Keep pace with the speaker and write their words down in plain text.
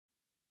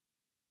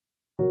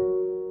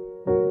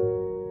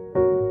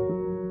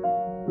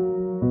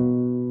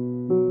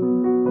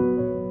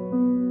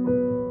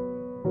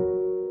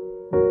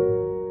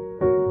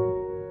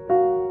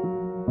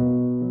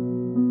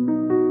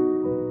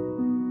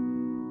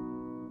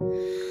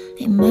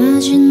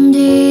Imagine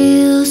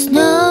there's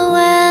no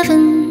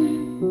heaven.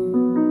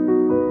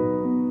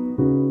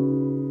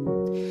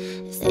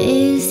 It's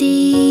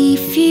easy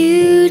if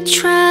you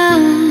try.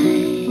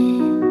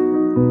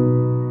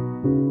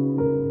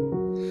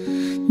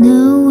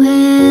 No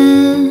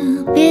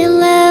hell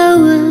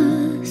below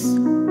us,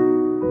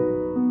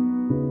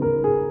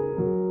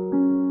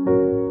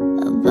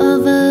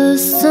 above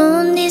us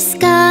on the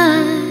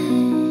sky.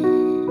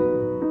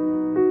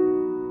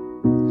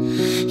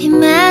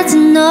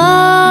 Imagine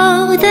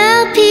all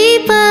the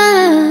people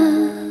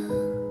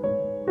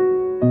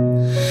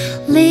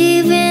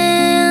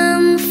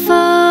living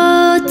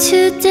for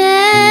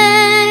today.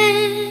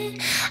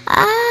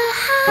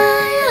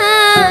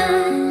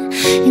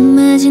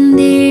 Imagine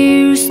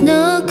there's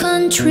no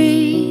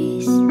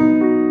countries.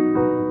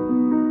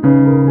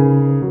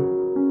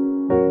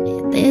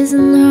 It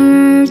isn't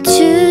hard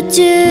to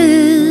do.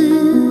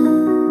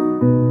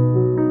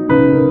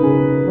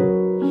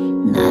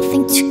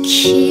 Nothing to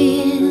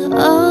kill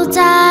or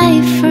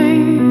die for.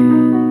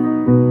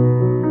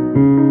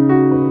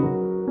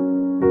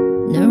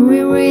 No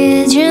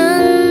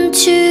religion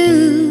too.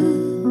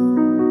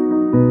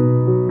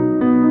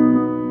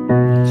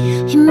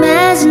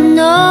 Imagine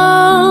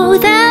all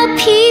the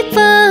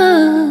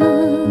people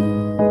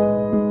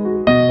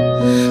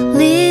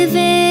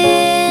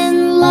living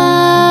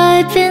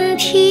life in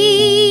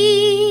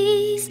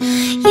peace.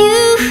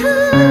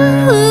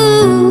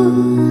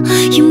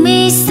 You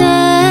may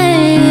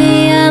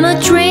say I'm a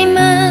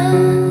dreamer,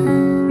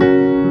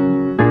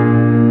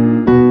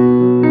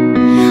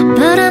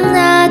 but I'm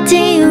not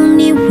the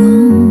only one.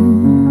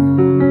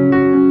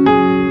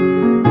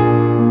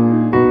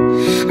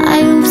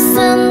 I hope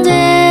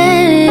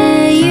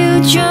someday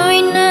you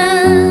join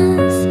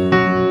us,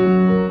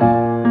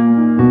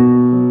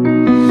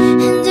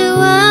 and the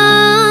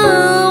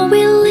world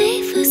will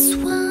live as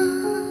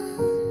one.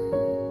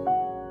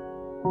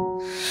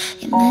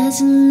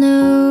 Imagine no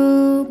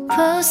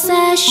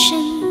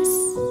possessions.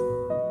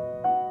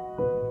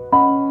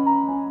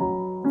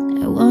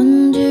 I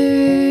wonder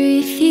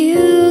if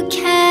you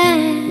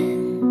can.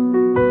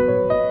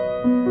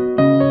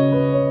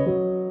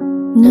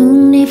 No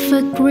need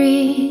for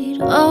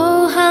greed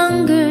or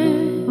hunger.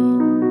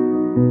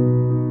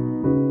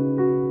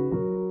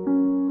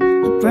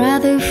 A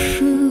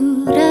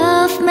brotherhood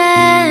of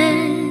man.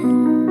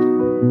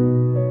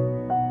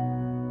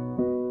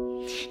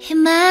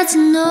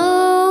 Imagine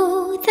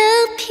all the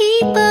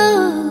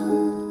people